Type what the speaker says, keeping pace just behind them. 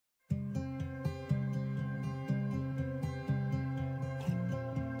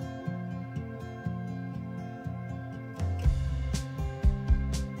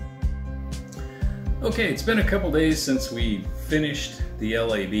Okay, it's been a couple days since we finished the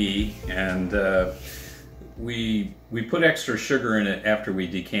LAB, and we put extra sugar in it after we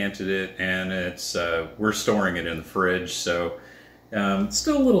decanted it, and we're storing it in the fridge, so it's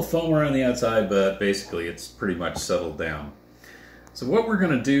still a little foam around the outside, but basically it's pretty much settled down. So what we're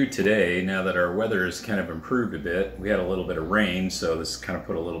going to do today, now that our weather has kind of improved a bit, we had a little bit of rain, so this kind of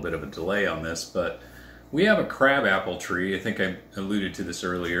put a little bit of a delay on this, but we have a crabapple tree. I think I alluded to this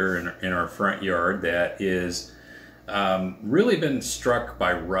earlier in our front yard that is really been struck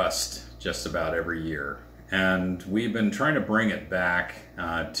by rust just about every year. And we've been trying to bring it back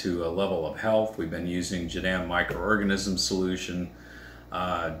to a level of health. We've been using Jadam microorganism solution,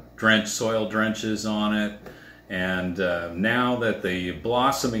 soil drenches on it. And now that the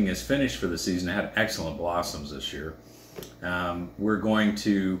blossoming is finished for the season, it had excellent blossoms this year. We're going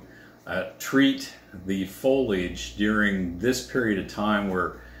to treat the foliage during this period of time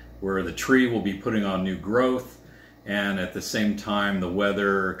where the tree will be putting on new growth, and at the same time the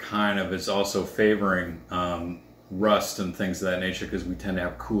weather kind of is also favoring rust and things of that nature, because we tend to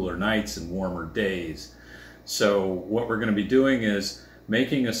have cooler nights and warmer days. So what we're going to be doing is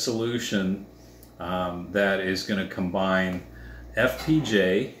making a solution that is going to combine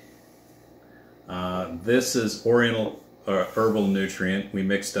FPJ, this is Oriental herbal nutrient, we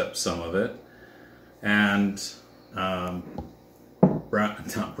mixed up some of it, and not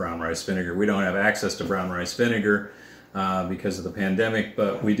brown rice vinegar. We don't have access to brown rice vinegar because of the pandemic,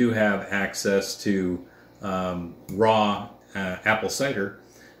 but we do have access to raw apple cider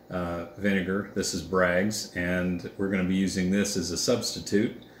vinegar. This is Bragg's, and we're going to be using this as a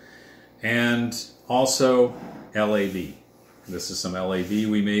substitute. And also LAB. This is some LAB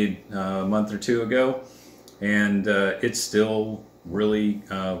we made a month or two ago, and it's still really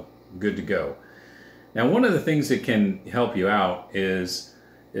good to go. Now, one of the things that can help you out is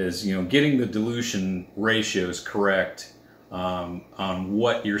getting the dilution ratios correct on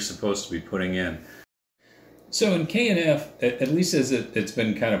what you're supposed to be putting in. So in KNF, at least as it's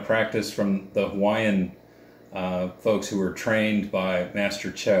been kind of practiced from the Hawaiian folks who were trained by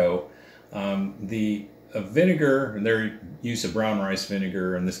Master Cho, the vinegar, their use of brown rice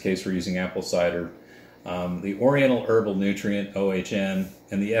vinegar, in this case we're using apple cider, the Oriental herbal nutrient, OHN,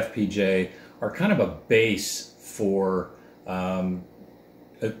 and the FPJ are kind of a base for the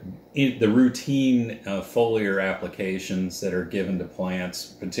routine foliar applications that are given to plants,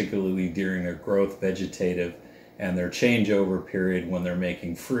 particularly during their growth vegetative and their changeover period when they're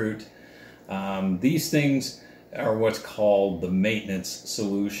making fruit. These things are what's called the maintenance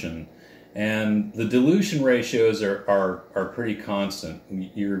solution. And the dilution ratios are pretty constant.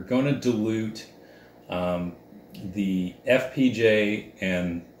 You're going to dilute the FPJ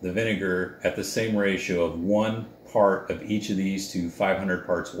and the vinegar at the same ratio of 1 part of each of these to 500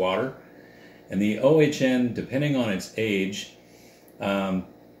 parts water. And the OHN, depending on its age,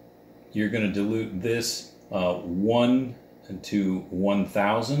 you're going to dilute this 1 to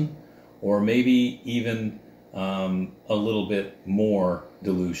 1,000, or maybe even a little bit more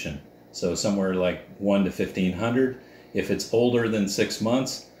dilution. So somewhere like 1 to 1,500 if it's older than 6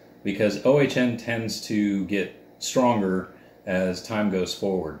 months, because OHN tends to get stronger as time goes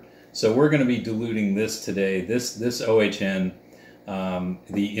forward. So we're going to be diluting this today. This OHN,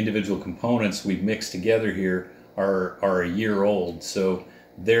 the individual components we've mixed together here are a year old, so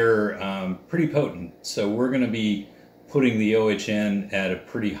they're pretty potent. So we're going to be putting the OHN at a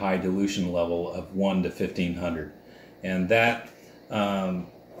pretty high dilution level of 1 to 1,500, and that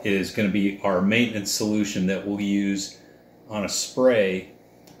is going to be our maintenance solution that we'll use on a spray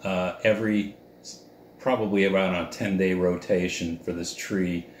probably around a 10-day rotation for this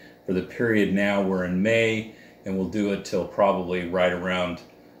tree. For the period now, we're in May, and we'll do it till probably right around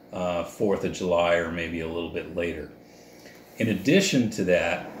 4th of July, or maybe a little bit later. In addition to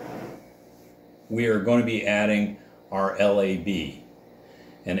that, we are going to be adding our LAB.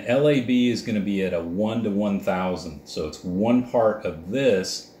 And LAB is going to be at a 1 to 1,000. So it's 1 part of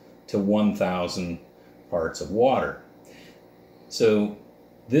this to 1,000 parts of water. So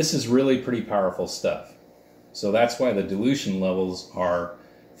this is really pretty powerful stuff. So that's why the dilution levels are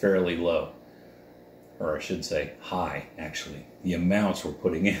fairly low. Or I should say high, actually. The amounts we're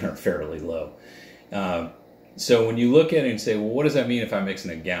putting in are fairly low. So when you look at it and say, well, what does that mean if I'm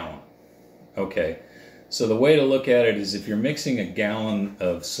mixing a gallon? Okay, so the way to look at it is if you're mixing a gallon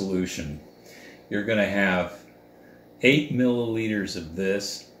of solution, you're going to have 8 milliliters of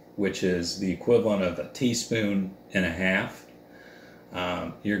this, which is the equivalent of 1.5 teaspoons. You're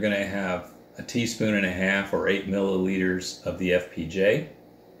going to have 1.5 teaspoons or 8 milliliters of the FPJ.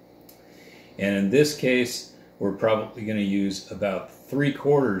 And in this case, we're probably going to use about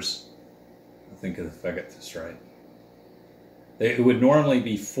 3/4 think if I got this right. It would normally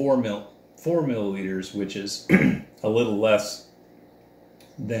be 4 milliliters, which is a little less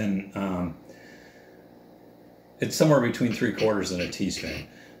than, it's somewhere between 3/4 and a teaspoon.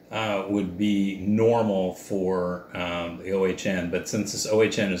 Would be normal for the OHN, but since this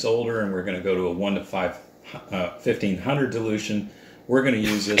OHN is older and we're going to go to a 1 to 1500 dilution, we're going to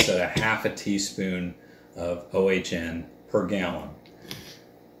use this at a half a teaspoon of OHN per gallon.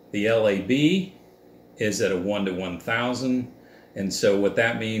 The LAB is at a 1 to 1000, and so what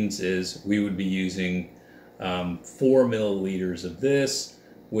that means is we would be using 4 milliliters of this,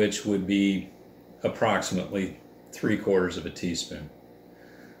 which would be approximately 3/4 of a teaspoon.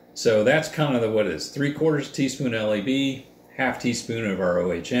 So that's kind of what it is. 3/4 teaspoon LAB, half teaspoon of our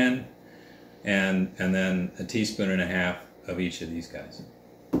OHN, and then a teaspoon and a half of each of these guys.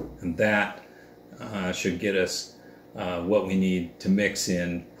 And that should get us what we need to mix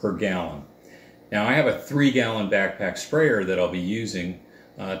in per gallon. Now I have a 3-gallon backpack sprayer that I'll be using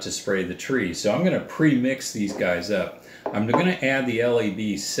to spray the tree. So I'm going to pre-mix these guys up. I'm going to add the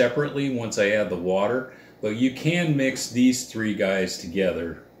LAB separately once I add the water, but you can mix these 3 guys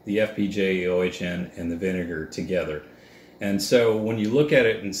together, the FPJ, OHN, and the vinegar together. And so when you look at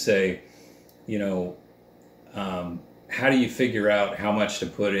it and say, you know, how do you figure out how much to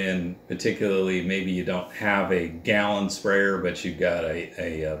put in, particularly maybe you don't have a gallon sprayer, but you've got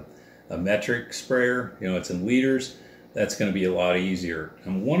a metric sprayer, you know, it's in liters, that's going to be a lot easier.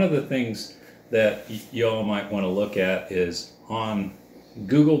 And one of the things that y'all might want to look at is on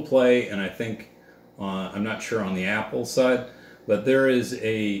Google Play, and I think, I'm not sure on the Apple side, but there is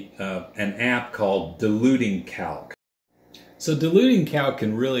an app called Diluting Calc. So Diluting Calc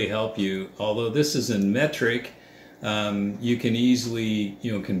can really help you. Although this is in metric, you can easily,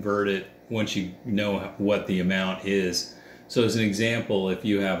 you know, convert it once you know what the amount is. So as an example, if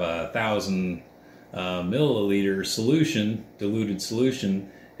you have 1,000 milliliter solution, diluted solution,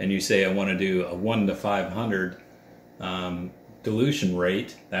 and you say I want to do a 1 to 500 dilution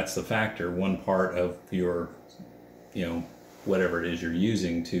rate, that's the factor, 1 part of your, you know, whatever it is you're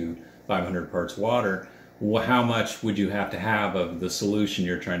using to 500 parts water, how much would you have to have of the solution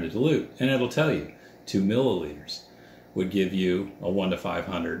you're trying to dilute? And it'll tell you 2 milliliters would give you a 1 to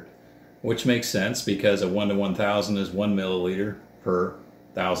 500, which makes sense because a 1 to 1000 is 1 milliliter per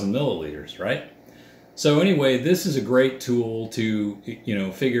 1000 milliliters, right? So anyway, this is a great tool to, you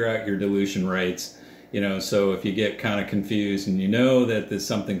know, figure out your dilution rates. You know, so if you get kind of confused and you know that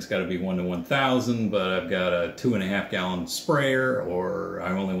something's got to be 1 to 1000, but I've got a 2.5 gallon sprayer, or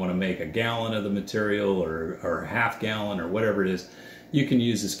I only want to make a gallon of the material, or a half gallon, or whatever it is, you can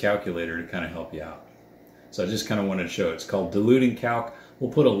use this calculator to kind of help you out. So I just kind of wanted to show it. It's called Diluting Calc.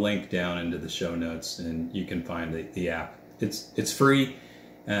 We'll put a link down into the show notes, and you can find the app. It's free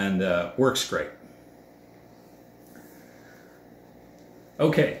and works great.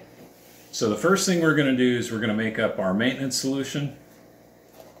 Okay. So the first thing we're going to do is we're going to make up our maintenance solution,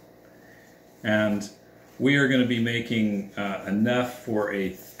 and we are going to be making enough for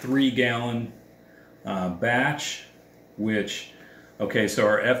a 3-gallon batch, which, okay, so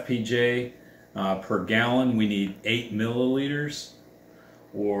our FPJ per gallon we need 8 milliliters,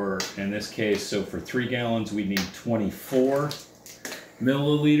 or in this case, so for 3 gallons we need 24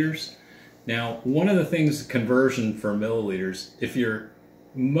 milliliters. Now one of the things, conversion for milliliters, if you're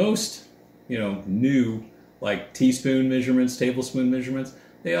most, you know, new, like teaspoon measurements, tablespoon measurements,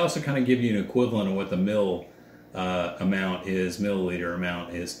 they also kind of give you an equivalent of what the amount is, milliliter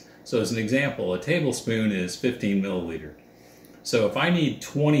amount is. So as an example, a tablespoon is 15 milliliter. So if I need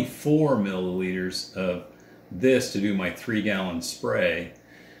 24 milliliters of this to do my 3-gallon spray,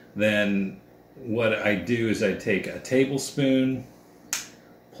 then what I do is I take a tablespoon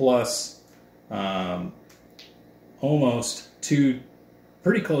plus almost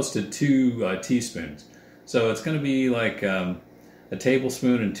pretty close to 2 teaspoons. So it's going to be like a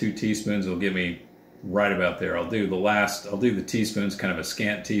tablespoon and 2 teaspoons will give me right about there. I'll do the teaspoons, kind of a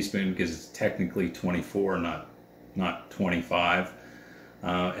scant teaspoon, because it's technically 24, not 25.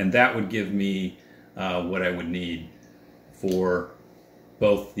 And that would give me what I would need for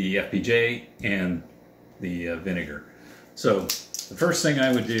both the FPJ and the vinegar. So the first thing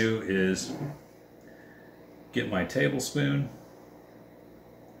I would do is get my tablespoon,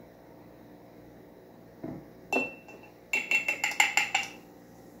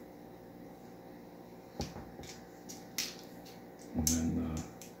 and then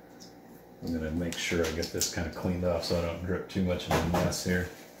I'm going to make sure I get this kind of cleaned off so I don't drip too much of a mess here.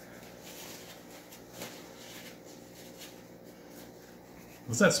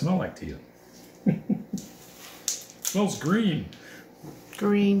 What's that smell like to you? Smells green.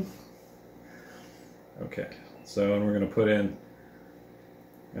 Green. Okay, so and we're going to put in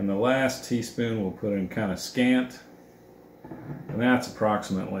the last teaspoon we'll put in kind of scant, and that's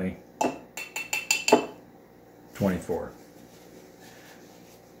approximately 24.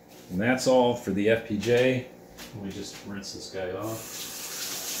 And that's all for the FPJ. Let me just rinse this guy off.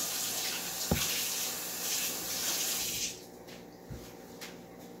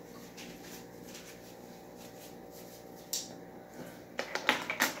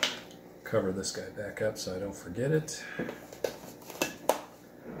 Cover this guy back up so I don't forget it. And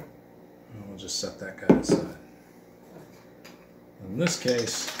we'll just set that guy aside. In this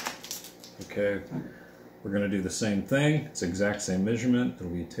case, okay, we're going to do the same thing. It's the exact same measurement.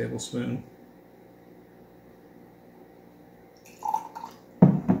 It'll be a tablespoon.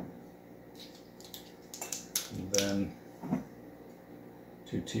 And then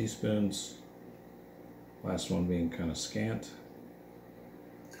 2 teaspoons. Last one being kind of scant.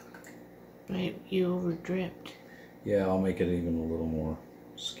 Right, you over dripped. Yeah, I'll make it even a little more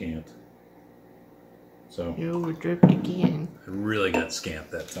scant. So You over dripped again. I really got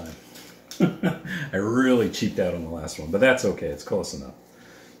scant that time. I really cheaped out on the last one, but that's okay. It's close enough.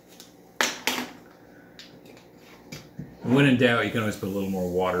 When in doubt, you can always put a little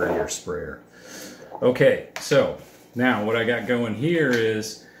more water in your sprayer. Okay, so now what I got going here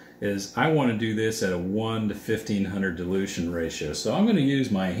is I want to do this at a 1 to 1500 dilution ratio. So I'm going to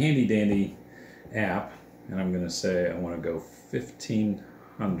use my handy dandy app, and I'm going to say I want to go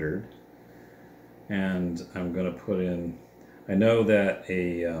 1500, and I'm going to put in, I know that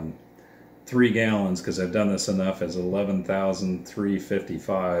a 3 gallons, because I've done this enough, is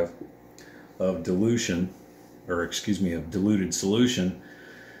 11,355 of dilution, or excuse me, of diluted solution.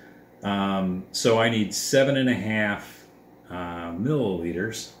 So I need 7.5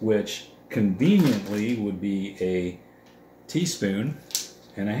 milliliters, which conveniently would be a teaspoon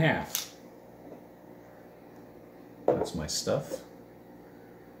and a half. That's my stuff.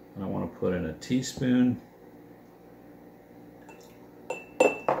 And I want to put in a teaspoon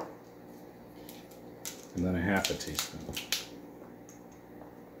and then a half a teaspoon.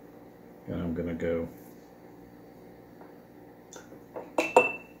 And I'm going to go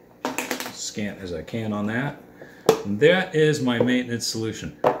scant as I can on that. And that is my maintenance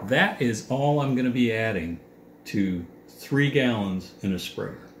solution. That is all I'm going to be adding to 3 gallons in a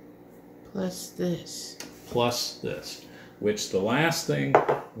sprayer. Plus this. Plus this. Which the last thing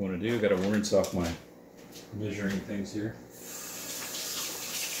I want to do, I've got to rinse off my measuring things here.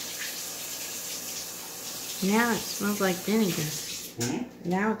 Now it smells like vinegar.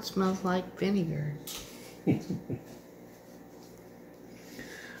 Now it smells like vinegar.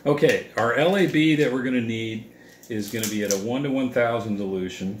 Okay, our LAB that we're going to need is going to be at a 1 to 1000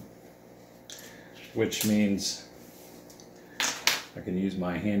 dilution, which means I can use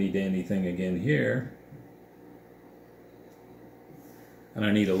my handy dandy thing again here. And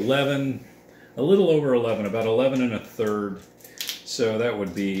I need 11, a little over 11, about 11 1/3. So that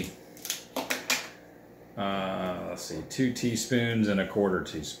would be, let's see, 2 teaspoons and a quarter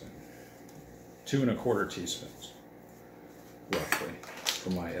teaspoon. 2 1/4 teaspoons, roughly, for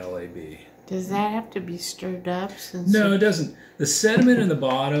my LAB. Does that have to be stirred up? No, it doesn't. The sediment in the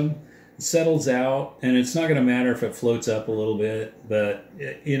bottom settles out, and it's not going to matter if it floats up a little bit, but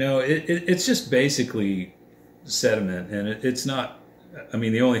you know, it's just basically sediment, and it's not, I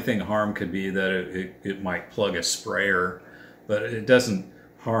mean, the only thing harm could be that it might plug a sprayer, but it doesn't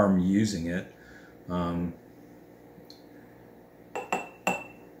harm using it.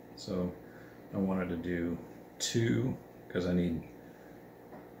 So I wanted to do 2 because I need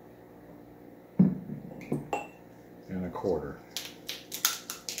 1 1/4.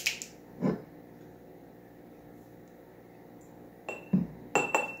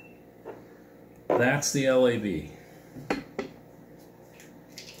 That's the LAB.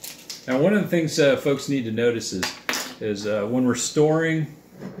 Now, one of the things folks need to notice is when we're storing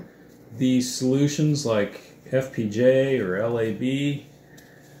these solutions like FPJ or LAB,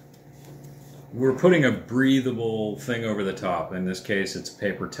 we're putting a breathable thing over the top. In this case, it's a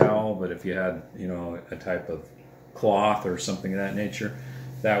paper towel, but if you had, you know, a type of cloth or something of that nature,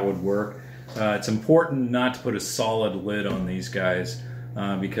 that would work. It's important not to put a solid lid on these guys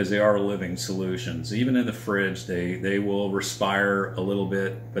because they are living solutions. Even in the fridge, they will respire a little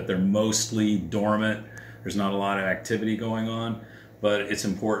bit, but they're mostly dormant. There's not a lot of activity going on, but it's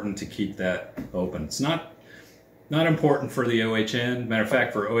important to keep that open. It's not important for the OHN. Matter of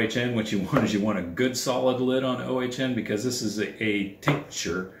fact, for OHN, what you want is you want a good solid lid on OHN, because this is a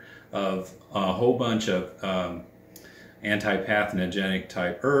tincture of a whole bunch of anti-pathogentic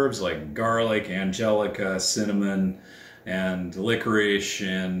type herbs like garlic, angelica, cinnamon, and licorice,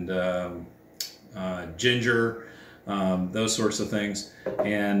 and ginger, those sorts of things.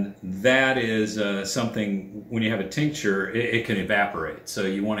 And that is something, when you have a tincture, it can evaporate. So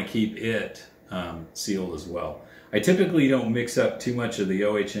you want to keep it sealed as well. I typically don't mix up too much of the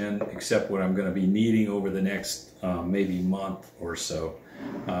OHN except what I'm going to be needing over the next maybe month or so.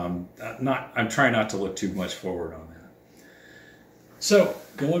 I'm trying not to look too much forward on that. So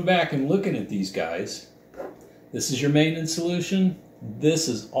going back and looking at these guys, this is your maintenance solution. This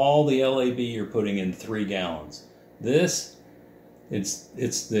is all the LAB you're putting in 3 gallons. This, it's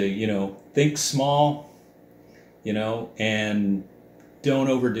the, think small, and don't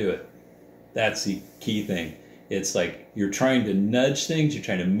overdo it. That's the key thing. It's like you're trying to nudge things, you're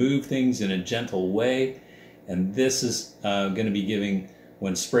trying to move things in a gentle way, and this is going to be giving,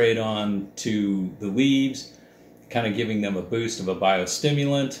 when sprayed on to the leaves, kind of giving them a boost of a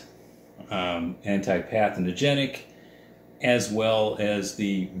biostimulant, anti-pathogenic, as well as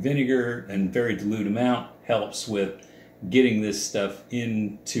the vinegar and very dilute amount helps with getting this stuff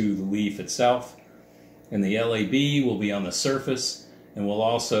into the leaf itself. And the LAB will be on the surface and will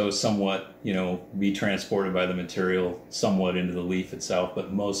also somewhat, be transported by the material somewhat into the leaf itself,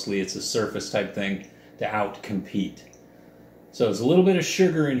 but mostly it's a surface type thing to outcompete. So there's a little bit of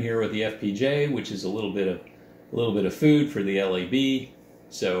sugar in here with the FPJ, which is a little bit of food for the LAB.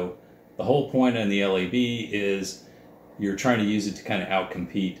 So the whole point on the LAB is you're trying to use it to kind of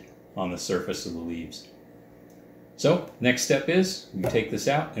outcompete on the surface of the leaves. So next step is we take this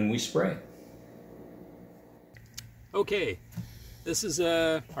out and we spray. Okay, this is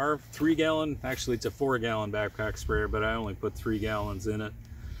our 3-gallon, actually it's a 4-gallon backpack sprayer, but I only put 3 gallons in it.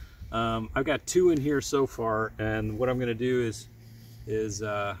 I've got 2 in here so far, and what I'm going to do is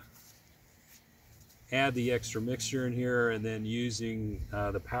add the extra mixture in here, and then using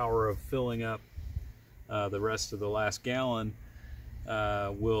the power of filling up the rest of the last gallon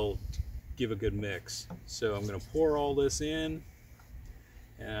will give a good mix. So I'm going to pour all this in,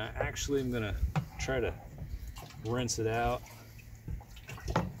 and actually I'm going to try to rinse it out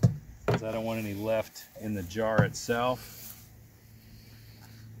because I don't want any left in the jar itself.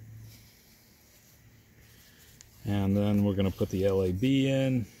 And then we're going to put the LAB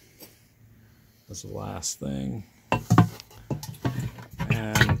in as the last thing.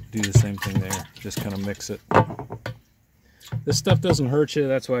 And do the same thing there. Just kind of mix it. This stuff doesn't hurt you.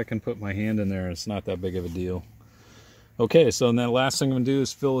 That's why I can put my hand in there. It's not that big of a deal. Okay, so then the last thing I'm going to do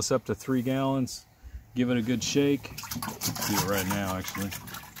is fill this up to 3 gallons. Give it a good shake. Let's do it right now, actually.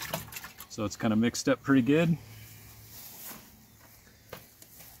 So it's kind of mixed up pretty good.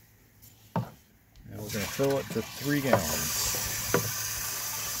 And we're going to fill it to 3 gallons.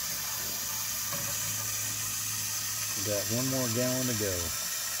 We got 1 more gallon to go.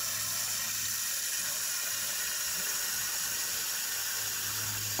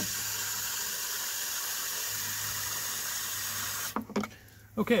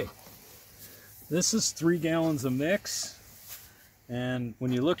 Okay, this is 3 gallons of mix, and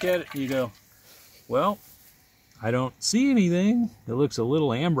when you look at it, you go, well, I don't see anything. It looks a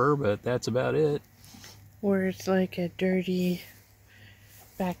little amber, but that's about it. Or it's like a dirty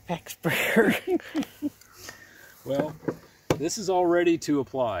backpack sprayer. Well, this is all ready to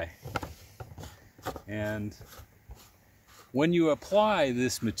apply, and when you apply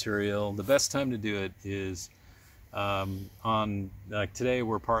this material, the best time to do it is like today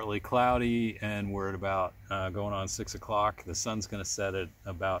we're partly cloudy and we're at about going on 6 o'clock. The sun's going to set at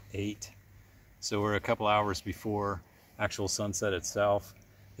about 8, so we're a couple hours before actual sunset itself.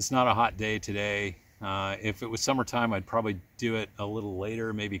 It's not a hot day today. If it was summertime, I'd probably do it a little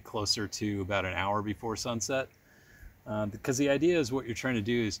later, maybe closer to about an hour before sunset, because the idea is what you're trying to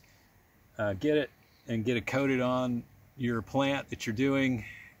do is get it coated on your plant that you're doing,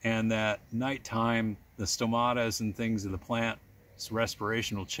 and that nighttime the stomatas and things of the plant's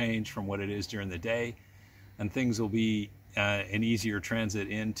respiration will change from what it is during the day, and things will be an easier transit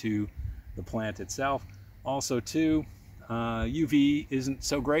into the plant itself. Also too, UV isn't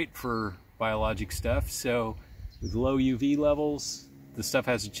so great for biologic stuff, so with low UV levels the stuff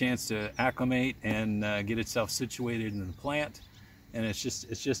has a chance to acclimate and get itself situated in the plant, and it's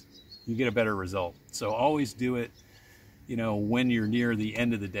just you get a better result. So always do it, when you're near the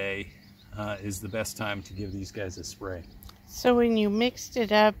end of the day is the best time to give these guys a spray. So when you mixed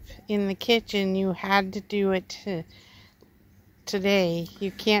it up in the kitchen, you had to do it today.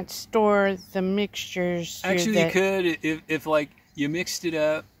 You can't store the mixtures. Actually, you could if like you mixed it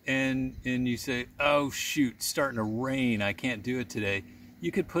up and you say, oh shoot, it's starting to rain, I can't do it today.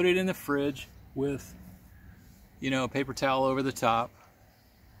 You could put it in the fridge with a paper towel over the top,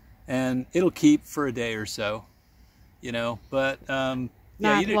 and it'll keep for a day or so. But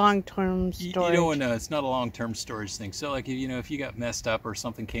not long-term storage. You don't want to, it's not a long-term storage thing. So like, if you got messed up or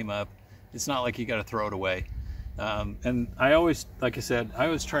something came up, it's not like you got to throw it away. And I always, like I said, I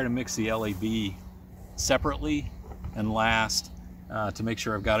always try to mix the LAB separately and last to make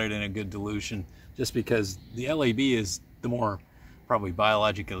sure I've got it in a good dilution, just because the LAB is the more probably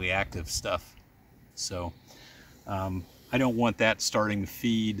biologically active stuff. So I don't want that starting to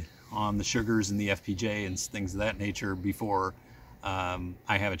feed on the sugars and the FPJ and things of that nature before I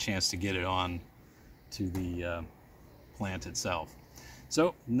have a chance to get it on to the plant itself.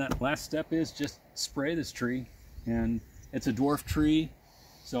 So that last step is just spray this tree, and it's a dwarf tree,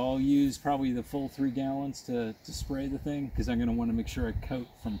 so I'll use probably the full 3 gallons to spray the thing, because I'm going to want to make sure I coat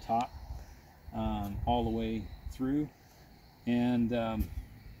from top all the way through. And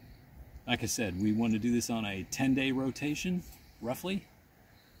like I said, we want to do this on a 10-day rotation roughly.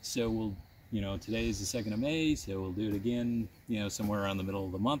 So we'll, today is the 2nd of May, so we'll do it again, somewhere around the middle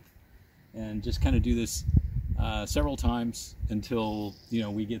of the month, and just kind of do this several times until,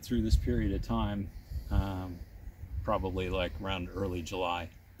 we get through this period of time, probably like around early July.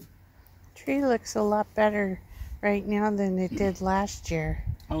 Tree looks a lot better right now than it did last year.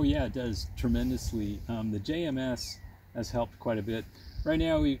 Oh yeah, it does tremendously. The JMS has helped quite a bit. Right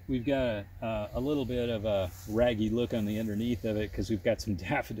now we've got a little bit of a raggy look on the underneath of it because we've got some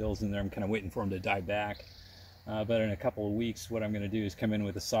daffodils in there. I'm kind of waiting for them to die back. But in a couple of weeks, what I'm going to do is come in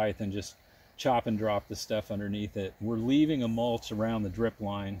with a scythe and just chop and drop the stuff underneath it. We're leaving a mulch around the drip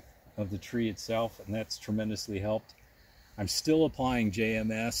line of the tree itself, and that's tremendously helped. I'm still applying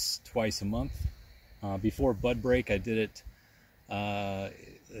JMS twice a month. Before bud break, I did it,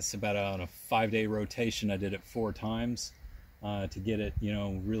 it's about on a 5-day rotation. I did it 4 times. To get it,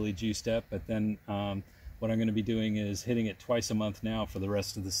 really juiced up. But then what I'm going to be doing is hitting it twice a month now for the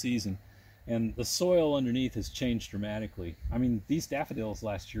rest of the season. And the soil underneath has changed dramatically. I mean, these daffodils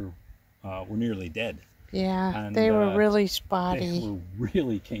last year were nearly dead. Yeah, and, they were really spotty. They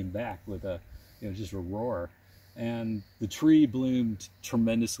really came back with a, just a roar. And the tree bloomed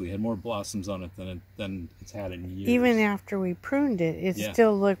tremendously, had more blossoms on it than it's had in years. Even after we pruned it, it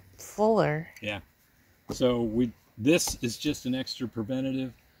still looked fuller. Yeah. So this is just an extra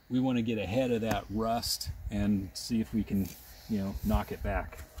preventative. We want to get ahead of that rust and see if we can, knock it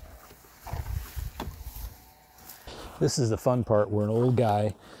back. This is the fun part where an old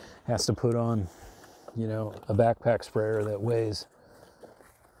guy has to put on, a backpack sprayer that weighs,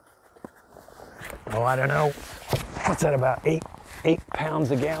 I don't know, what's that, about 8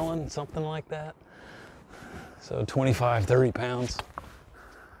 pounds a gallon, something like that. So 25, 30 pounds.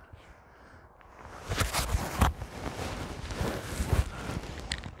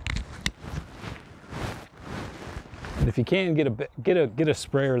 And if you can, get a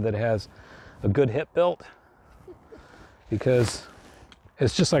sprayer that has a good hip belt, because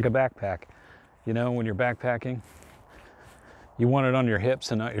it's just like a backpack. When you're backpacking, you want it on your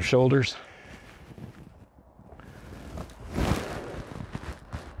hips and not your shoulders.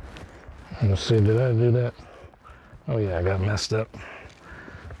 Let's see, did I do that? Oh yeah, I got messed up.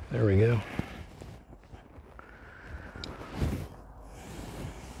 There we go.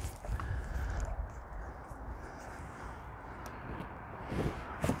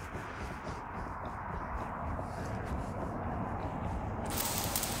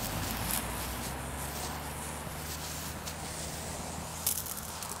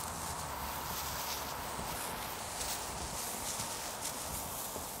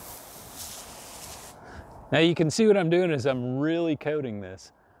 Now you can see what I'm doing is I'm really coating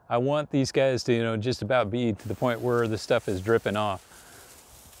this. I want these guys to, just about be to the point where the stuff is dripping off.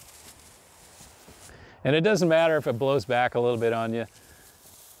 And it doesn't matter if it blows back a little bit on you.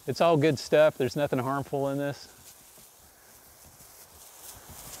 It's all good stuff. There's nothing harmful in this.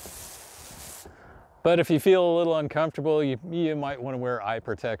 But if you feel a little uncomfortable, you might want to wear eye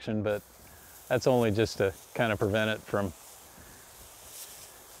protection, but that's only just to kind of prevent it from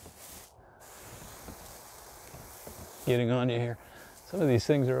getting on you here. Some of these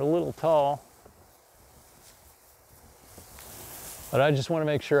things are a little tall, but I just want to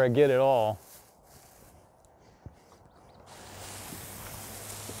make sure I get it all.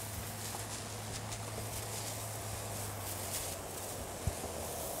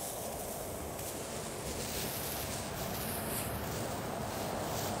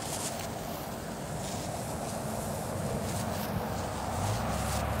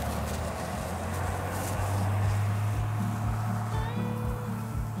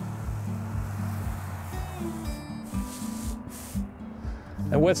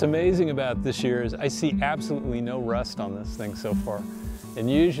 And what's amazing about this year is I see absolutely no rust on this thing so far. And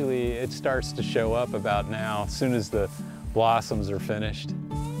usually it starts to show up about now, as soon as the blossoms are finished.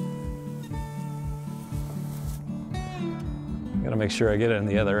 Gotta make sure I get it in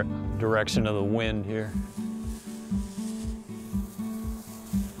the other direction of the wind here.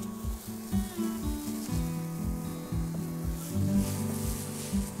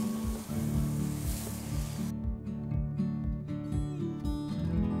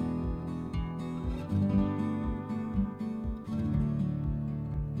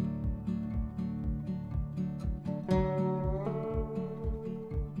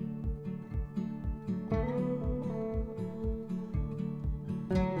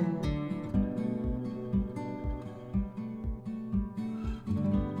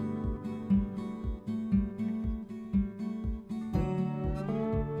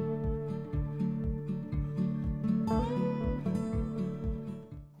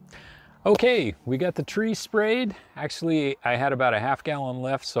 Okay, we got the tree sprayed. Actually, I had about a half gallon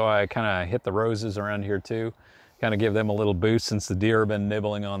left, so I kind of hit the roses around here too. Kind of give them a little boost since the deer have been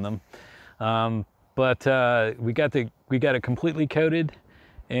nibbling on them. We got it completely coated,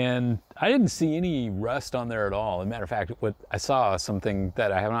 and I didn't see any rust on there at all. As a matter of fact, I saw something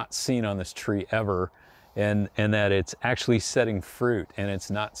that I have not seen on this tree ever, and that it's actually setting fruit, and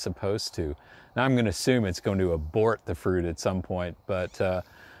it's not supposed to. Now I'm going to assume it's going to abort the fruit at some point, but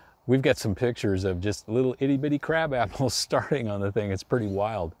we've got some pictures of just little itty bitty crab apples starting on the thing. It's pretty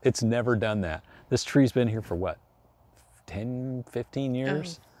wild. It's never done that. This tree's been here for what, 10, 15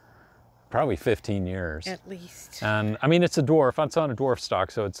 years? Oh. Probably 15 years. At least. And I mean, it's a dwarf. It's on a dwarf stock,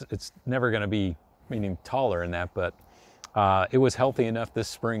 so it's never going to be any taller than that, but it was healthy enough this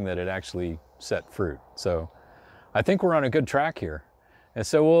spring that it actually set fruit. So I think we're on a good track here. And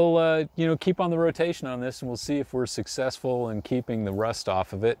so we'll keep on the rotation on this, and we'll see if we're successful in keeping the rust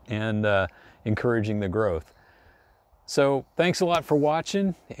off of it and encouraging the growth. So thanks a lot for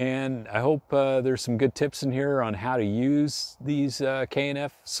watching, and I hope there's some good tips in here on how to use these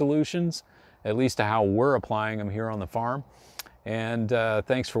KNF solutions, at least to how we're applying them here on the farm. And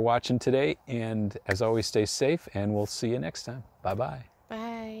thanks for watching today, and as always, stay safe, and we'll see you next time. Bye-bye.